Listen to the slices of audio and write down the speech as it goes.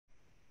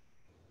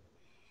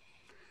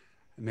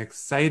I'm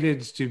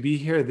excited to be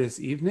here this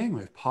evening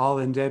with Paul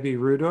and Debbie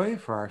Rudoy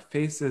for our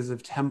Faces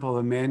of Temple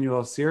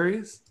Emanuel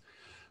series.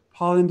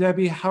 Paul and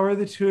Debbie, how are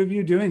the two of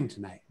you doing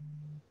tonight?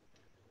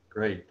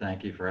 Great.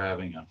 Thank you for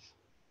having us.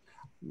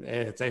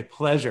 It's a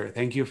pleasure.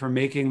 Thank you for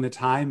making the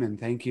time and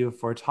thank you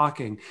for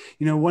talking.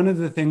 One of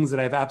the things that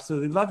I've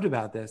absolutely loved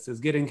about this is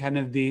getting kind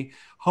of the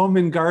home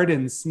and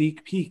garden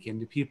sneak peek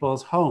into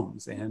people's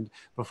homes. And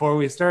before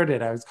we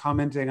started, I was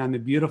commenting on the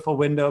beautiful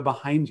window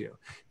behind you.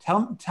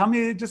 Tell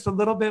me just a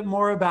little bit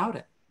more about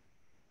it.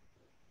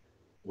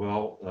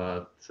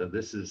 So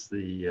this is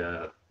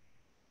the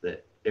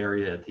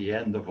area at the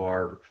end of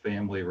our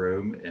family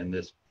room, and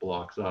this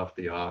blocks off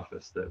the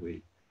office that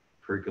we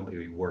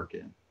frequently work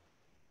in.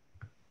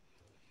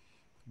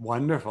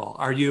 Wonderful.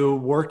 Are you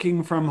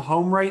working from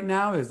home right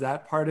now? Is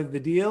that part of the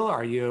deal?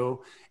 Are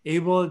you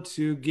able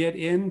to get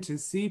in to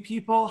see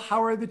people?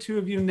 How are the two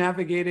of you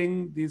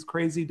navigating these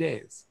crazy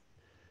days?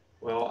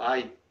 Well,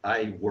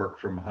 I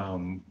work from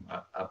home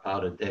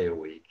about a day a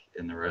week,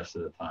 and the rest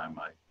of the time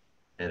I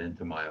head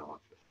into my office.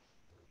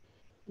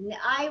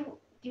 I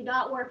do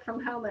not work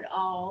from home at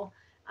all.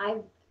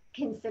 I'm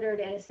considered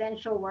an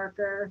essential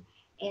worker,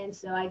 and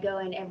so I go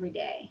in every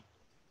day.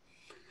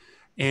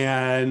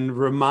 And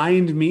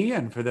remind me,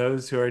 and for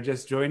those who are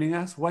just joining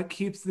us, what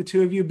keeps the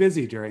two of you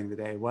busy during the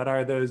day? What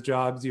are those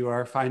jobs you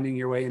are finding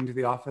your way into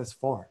the office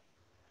for?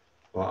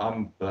 Well,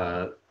 I'm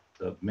the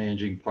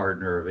managing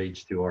partner of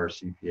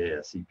H2R CPA,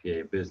 a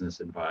CPA business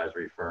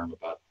advisory firm,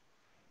 about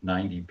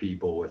 90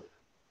 people with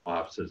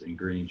offices in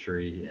Green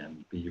Tree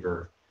and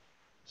Beaver.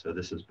 So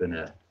this has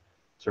been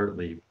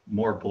certainly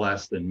more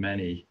blessed than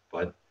many,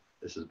 but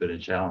this has been a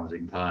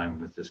challenging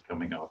time with just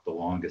coming off the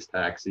longest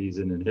tax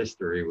season in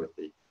history with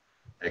the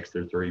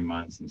extra 3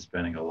 months and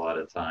spending a lot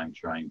of time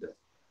trying to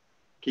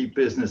keep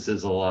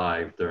businesses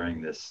alive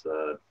during this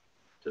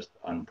just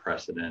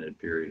unprecedented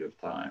period of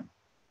time.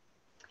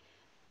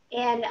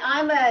 And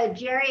I'm a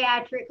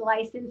geriatric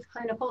licensed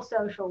clinical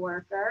social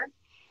worker.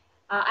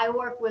 I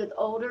work with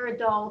older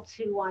adults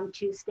who want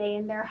to stay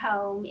in their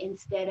home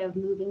instead of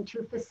moving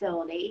to a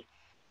facility.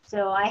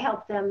 So I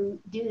help them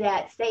do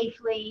that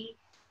safely,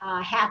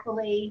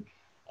 happily,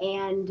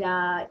 and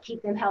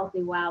keep them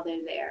healthy while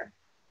they're there.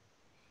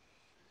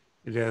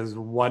 It is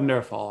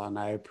wonderful, and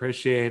I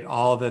appreciate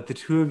all that the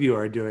two of you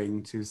are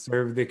doing to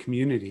serve the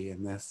community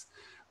in this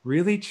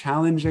really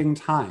challenging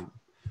time.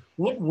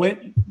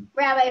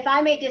 Rabbi, if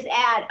I may just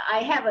add,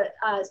 I have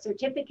a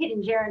certificate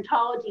in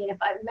gerontology, and if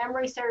my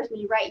memory serves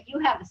me right, you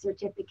have a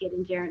certificate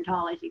in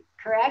gerontology,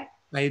 correct?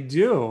 I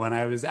do. When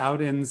I was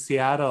out in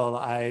Seattle,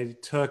 I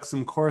took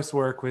some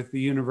coursework with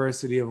the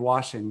University of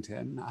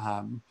Washington.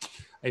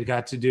 I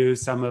got to do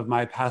some of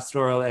my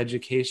pastoral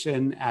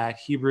education at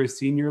Hebrew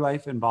Senior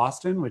Life in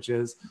Boston, which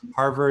is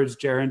Harvard's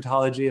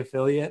gerontology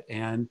affiliate.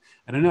 And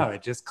I don't know,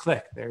 it just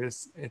clicked.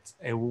 It's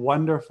a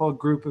wonderful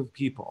group of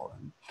people.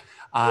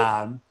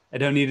 I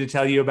don't need to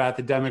tell you about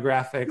the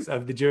demographics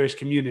of the Jewish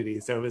community.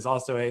 So it was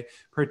also a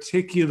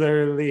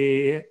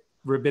particularly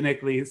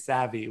rabbinically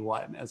savvy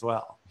one as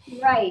well.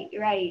 Right.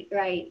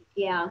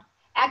 Yeah.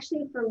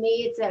 Actually, for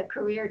me, it's a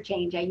career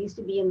change. I used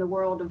to be in the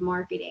world of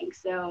marketing.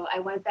 So I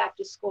went back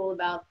to school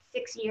about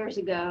 6 years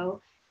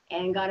ago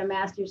and got a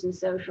master's in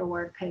social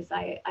work because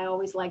I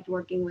always liked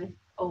working with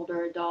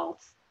older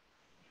adults.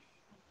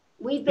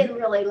 We've been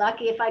really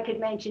lucky, if I could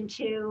mention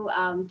too,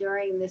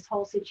 during this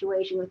whole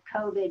situation with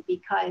COVID,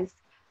 because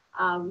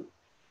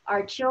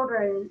our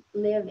children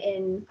live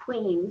in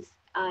Queens,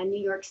 New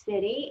York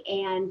City,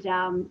 and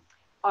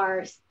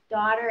our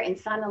daughter and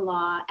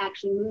son-in-law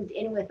actually moved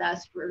in with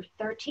us for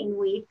 13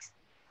 weeks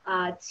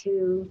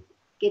to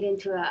get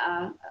into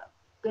a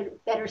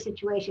better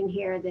situation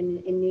here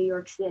than in New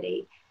York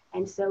City.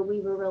 And so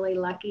we were really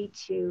lucky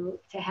to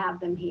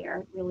have them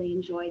here, really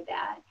enjoyed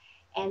that.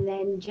 And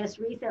then just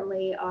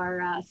recently,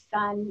 our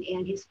son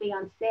and his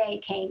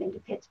fiance came into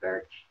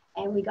Pittsburgh,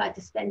 and we got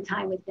to spend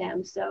time with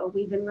them. So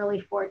we've been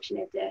really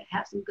fortunate to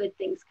have some good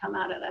things come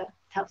out of a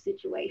tough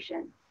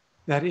situation.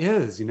 That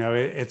is,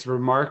 it's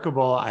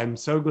remarkable. I'm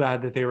so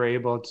glad that they were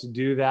able to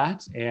do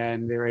that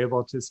and they were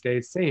able to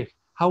stay safe.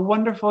 How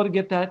wonderful to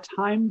get that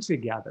time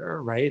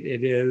together, right?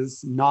 It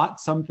is not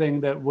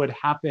something that would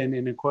happen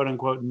in a quote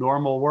unquote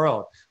normal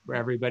world where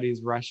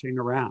everybody's rushing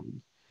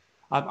around.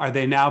 Are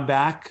they now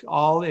back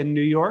all in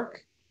New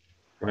York?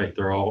 Right,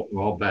 they're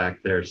all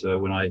back there. So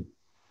when I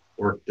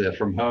worked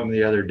from home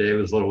the other day, it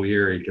was a little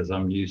eerie because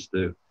I'm used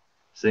to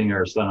seeing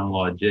our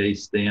son-in-law Jay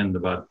stand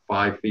about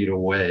 5 feet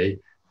away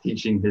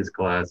teaching his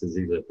classes.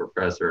 He's a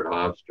professor at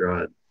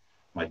Hofstra.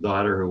 My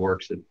daughter, who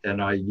works at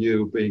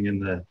NIU, being in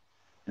the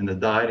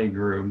dining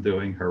room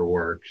doing her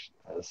work.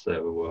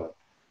 So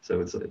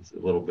it's a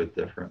little bit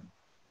different.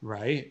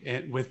 Right.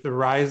 And with the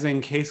rising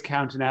case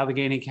count in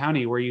Allegheny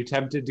County, were you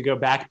tempted to go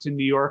back to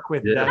New York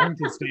with them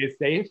to stay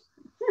safe?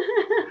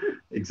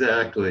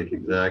 Exactly.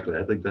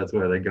 I think that's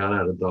why they got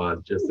out of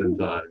Dodge just in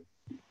time.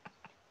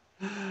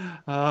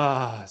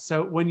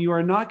 So when you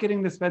are not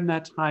getting to spend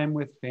that time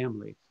with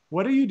family,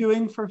 what are you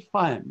doing for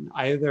fun,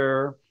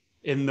 either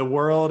in the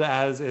world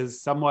as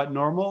is somewhat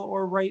normal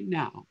or right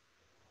now?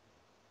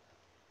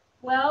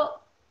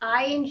 Well,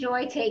 I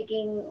enjoy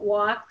taking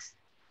walks,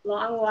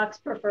 long walks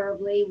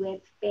preferably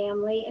with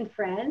family and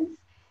friends.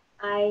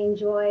 I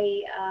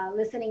enjoy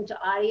listening to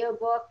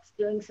audiobooks,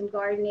 doing some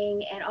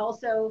gardening, and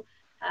also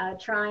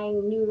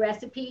trying new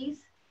recipes.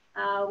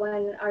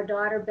 When our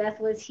daughter Beth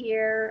was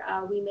here,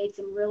 we made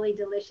some really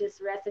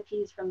delicious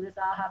recipes from the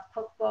Zahav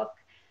cookbook,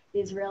 the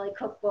Israeli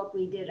cookbook.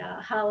 We did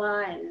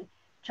challah and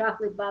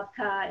chocolate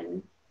babka,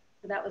 and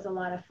that was a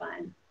lot of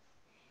fun.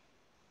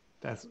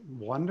 That's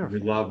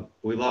wonderful.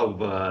 We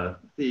love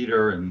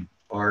theater and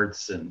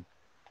arts, and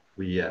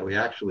we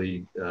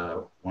actually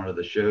one of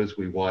the shows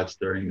we watched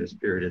during this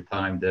period of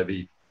time,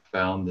 Debbie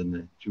found in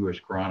the Jewish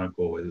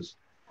Chronicle, is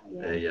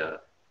a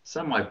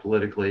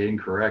semi-politically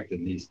incorrect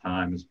in these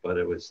times, but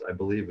it was, I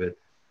believe it.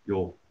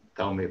 You'll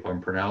tell me if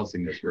I'm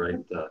pronouncing this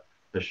right. The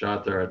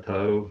Shatar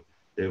Tov.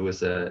 It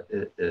was a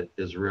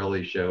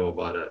Israeli show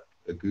about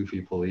a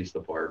goofy police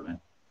department,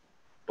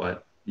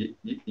 but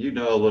you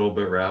know a little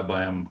bit,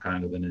 Rabbi. I'm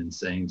kind of an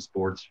insane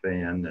sports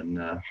fan, and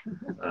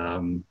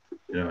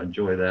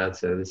enjoy that.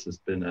 So this has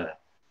been a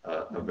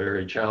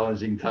very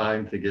challenging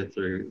time to get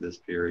through this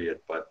period,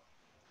 but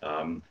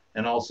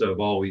and also I've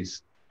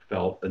always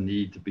felt a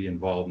need to be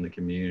involved in the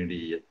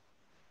community.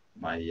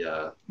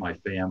 My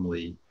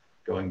family,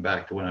 going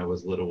back to when I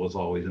was little, was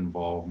always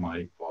involved.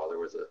 My father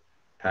was a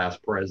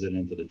past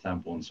president of the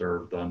temple and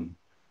served on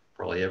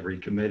probably every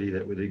committee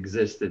that would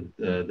existed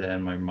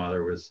then. My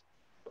mother was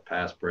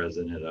past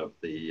president of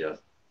the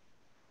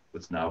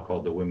what's now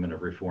called the Women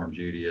of Reform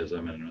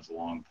Judaism, and was a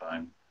long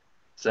time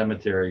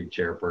cemetery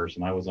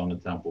chairperson. I was on the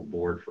temple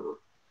board for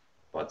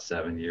about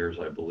 7 years,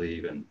 I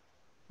believe, and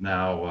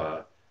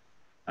now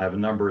I have a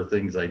number of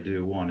things I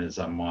do. One is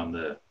I'm on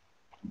the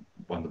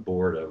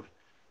board of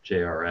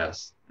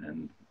JRS,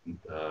 and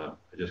I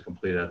just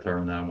completed that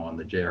term. Now I'm on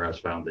the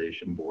JRS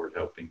Foundation board,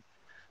 helping.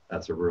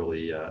 That's a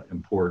really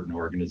important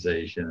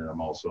organization, and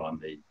I'm also on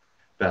the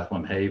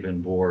Bethlehem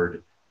Haven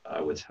board,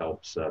 which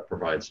helps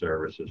provide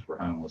services for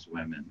homeless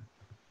women,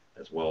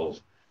 as well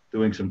as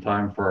doing some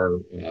time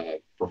for our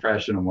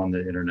profession. I'm on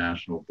the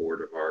international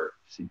board of our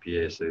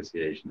CPA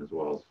association, as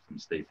well as some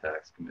state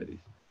tax committees.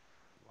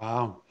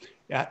 Wow.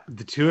 Yeah,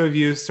 the two of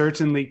you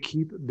certainly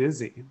keep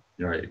busy.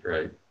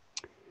 Right.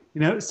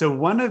 So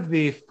one of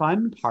the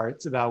fun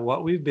parts about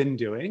what we've been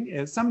doing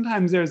is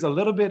sometimes there's a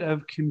little bit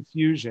of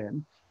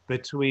confusion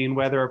between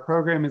whether a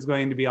program is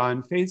going to be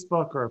on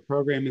Facebook or a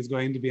program is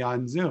going to be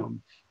on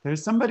Zoom.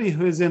 There's somebody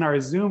who's in our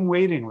Zoom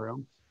waiting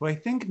room who I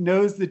think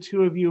knows the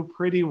two of you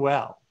pretty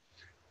well.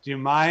 Do you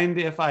mind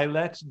if I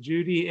let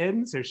Judy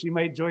in so she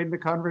might join the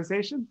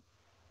conversation?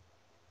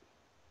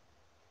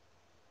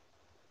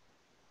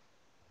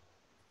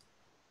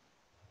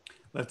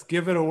 Let's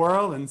give it a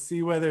whirl and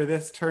see whether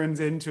this turns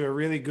into a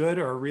really good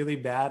or a really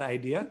bad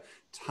idea.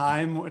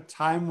 Time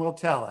will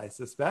tell, I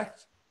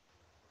suspect.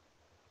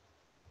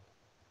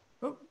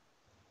 Oh.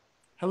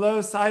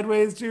 Hello,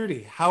 Sideways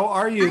Judy. How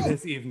are you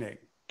this evening?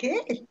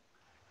 Good.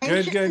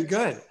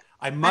 Good.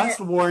 I must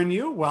warn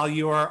you, while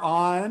you are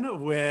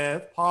on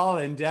with Paul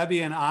and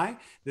Debbie and I,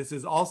 this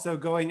is also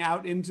going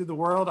out into the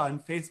world on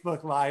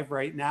Facebook Live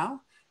right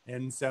now.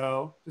 And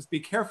so just be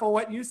careful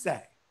what you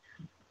say.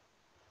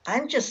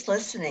 I'm just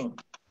listening.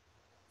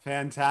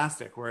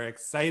 Fantastic. We're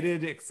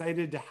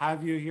excited to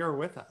have you here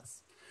with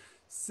us.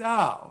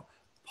 So,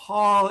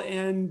 Paul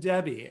and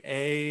Debbie,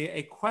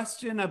 a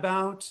question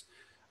about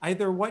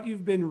either what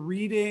you've been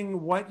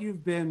reading, what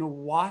you've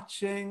been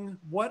watching.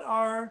 What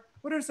are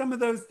some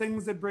of those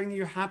things that bring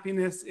you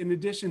happiness in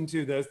addition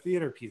to those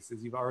theater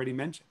pieces you've already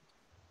mentioned?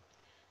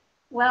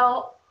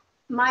 Well,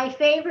 my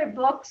favorite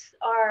books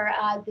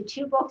are the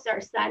two books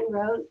our son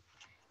wrote.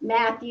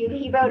 Matthew,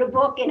 he wrote a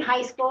book in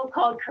high school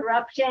called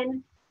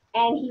Corruption,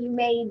 and he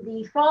made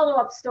the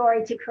follow-up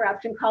story to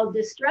Corruption called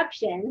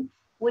Destruction,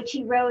 which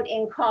he wrote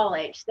in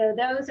college. So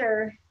those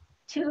are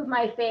two of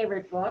my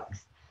favorite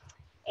books.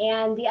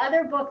 And the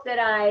other book that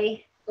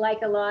I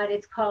like a lot,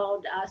 it's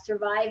called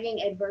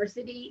Surviving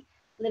Adversity,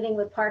 Living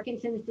with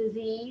Parkinson's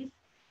Disease.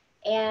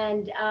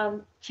 And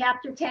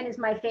chapter 10 is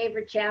my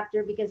favorite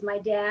chapter because my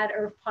dad,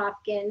 Irv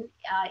Popkin,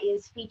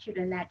 is featured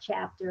in that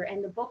chapter.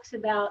 And the book's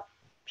about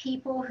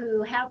people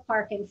who have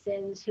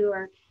Parkinson's who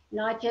are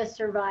not just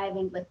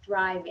surviving, but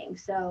thriving.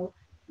 So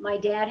my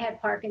dad had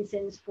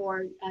Parkinson's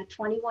for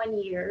 21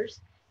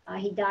 years.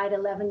 He died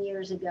 11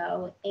 years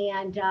ago.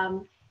 And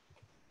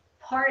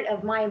part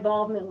of my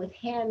involvement with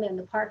him and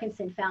the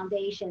Parkinson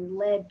Foundation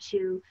led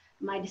to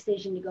my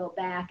decision to go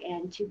back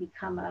and to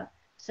become a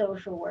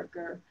social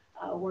worker,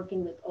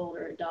 working with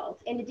older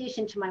adults, in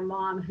addition to my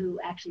mom, who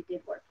actually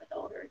did work with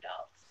older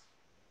adults.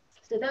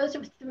 So those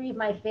are three of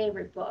my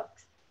favorite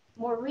books.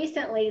 More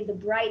recently, The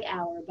Bright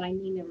Hour by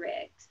Nina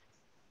Riggs.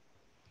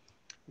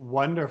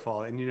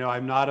 Wonderful. And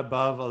I'm not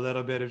above a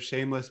little bit of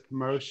shameless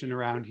promotion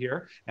around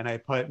here. And I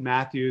put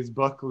Matthew's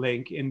book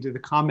link into the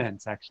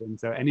comment section.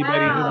 So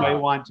anybody who might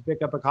want to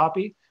pick up a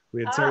copy,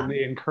 we'd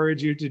certainly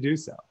encourage you to do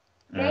so.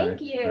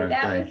 Thank you.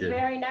 That was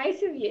very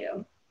nice of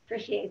you.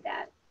 Appreciate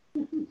that.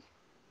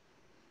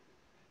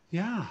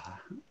 Yeah,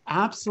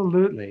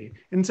 absolutely.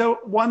 And so,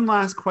 one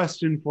last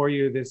question for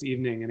you this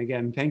evening. And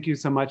again, thank you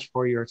so much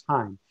for your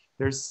time.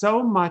 There's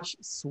so much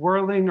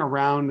swirling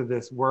around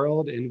this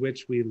world in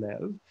which we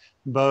live,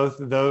 both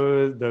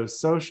those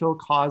social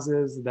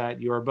causes that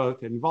you're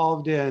both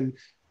involved in,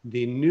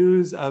 the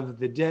news of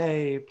the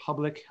day,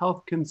 public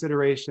health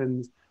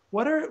considerations.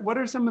 What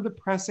are some of the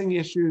pressing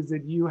issues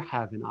that you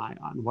have an eye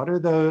on? What are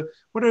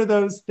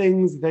those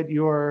things that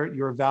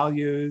your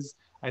values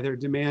either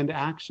demand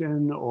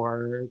action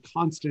or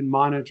constant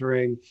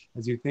monitoring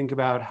as you think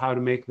about how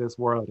to make this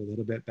world a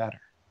little bit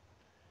better?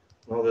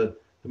 Well, the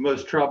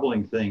most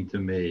troubling thing to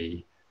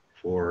me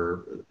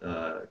for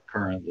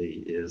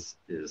currently is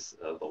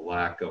the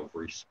lack of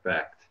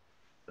respect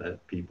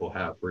that people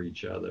have for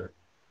each other.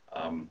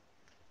 Um,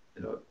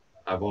 you know,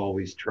 I've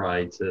always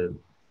tried to.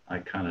 I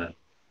kind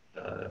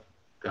of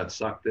got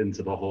sucked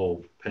into the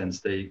whole Penn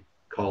State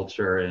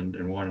culture,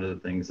 and one of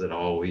the things that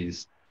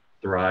always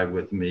thrived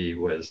with me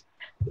was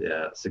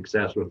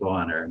success with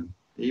honor. And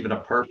even a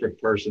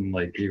perfect person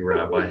like you,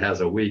 Rabbi,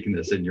 has a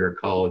weakness in your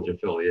college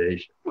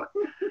affiliation.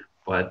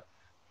 But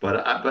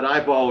but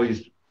I've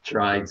always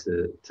tried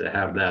to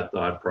have that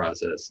thought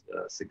process,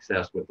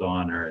 success with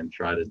honor, and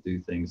try to do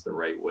things the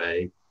right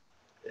way.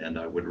 And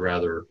I would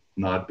rather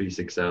not be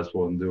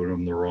successful in doing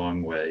them the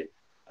wrong way.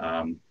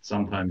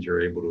 Sometimes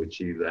you're able to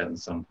achieve that, and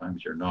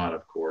sometimes you're not,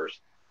 of course.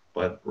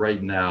 But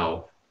right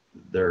now,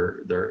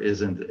 there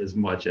isn't as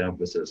much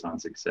emphasis on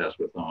success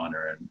with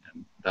honor,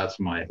 and that's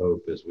my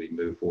hope as we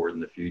move forward in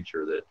the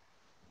future, that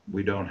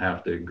we don't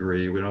have to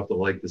agree, we don't have to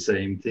like the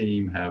same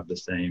team, have the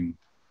same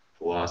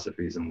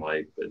philosophies in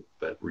life,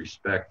 but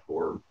respect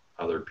for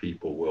other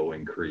people will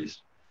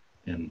increase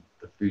in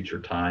the future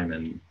time.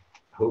 And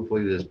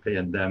hopefully this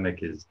pandemic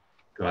has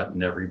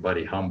gotten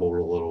everybody humbled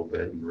a little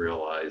bit and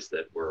realized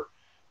that we're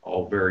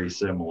all very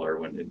similar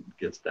when it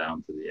gets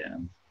down to the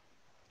end.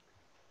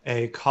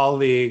 A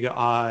colleague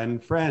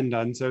and friend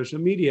on social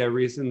media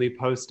recently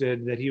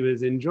posted that he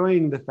was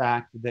enjoying the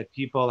fact that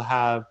people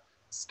have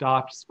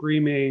stopped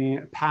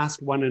screaming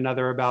past one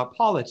another about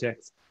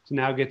politics to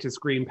now get to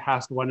scream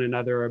past one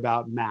another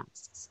about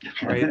masks,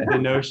 right? The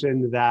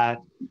notion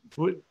that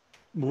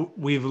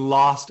we've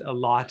lost a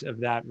lot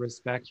of that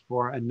respect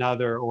for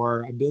another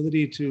or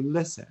ability to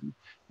listen.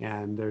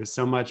 And there's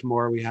so much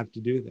more we have to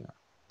do there.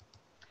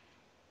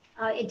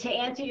 To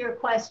answer your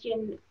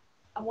question,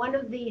 one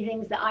of the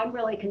things that I'm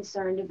really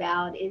concerned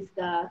about is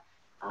the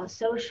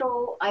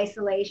social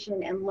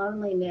isolation and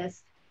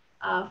loneliness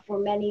for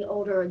many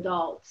older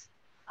adults,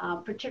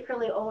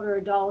 particularly older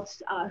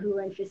adults who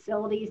are in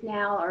facilities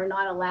now are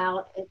not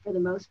allowed, for the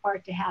most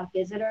part, to have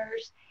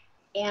visitors.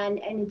 And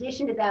in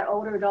addition to that,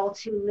 older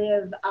adults who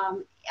live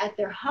at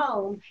their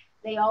home,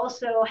 they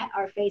also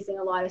are facing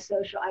a lot of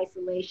social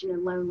isolation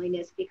and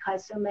loneliness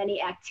because so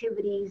many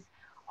activities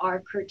are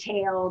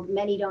curtailed.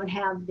 Many don't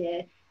have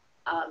the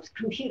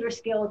computer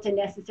skill to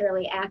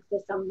necessarily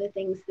access some of the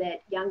things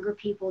that younger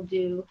people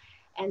do.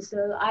 And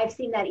so I've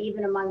seen that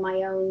even among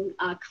my own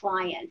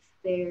clients,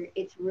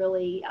 it's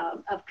really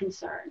of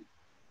concern.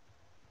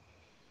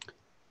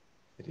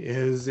 It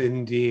is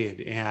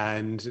indeed.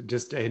 And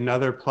just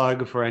another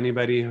plug for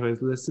anybody who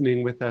is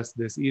listening with us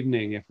this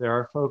evening. If there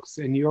are folks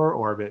in your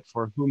orbit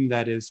for whom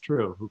that is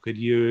true, who could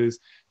use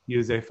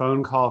a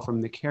phone call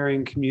from the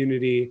caring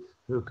community,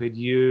 who could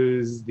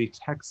use the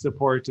tech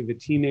support of a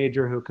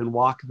teenager who can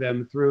walk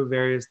them through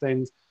various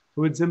things,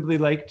 who would simply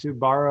like to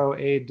borrow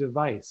a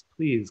device,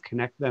 please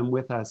connect them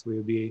with us. We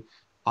would be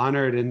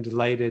honored and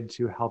delighted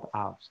to help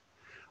out.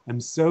 I'm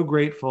so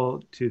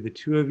grateful to the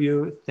two of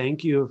you.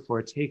 Thank you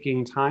for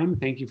taking time.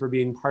 Thank you for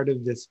being part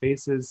of this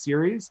Faces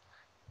series.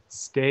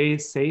 Stay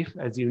safe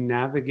as you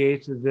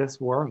navigate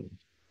this world.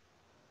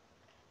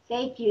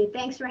 Thank you.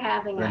 Thanks for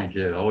having us. Thank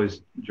you.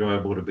 Always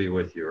enjoyable to be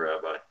with you,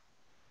 Rabbi.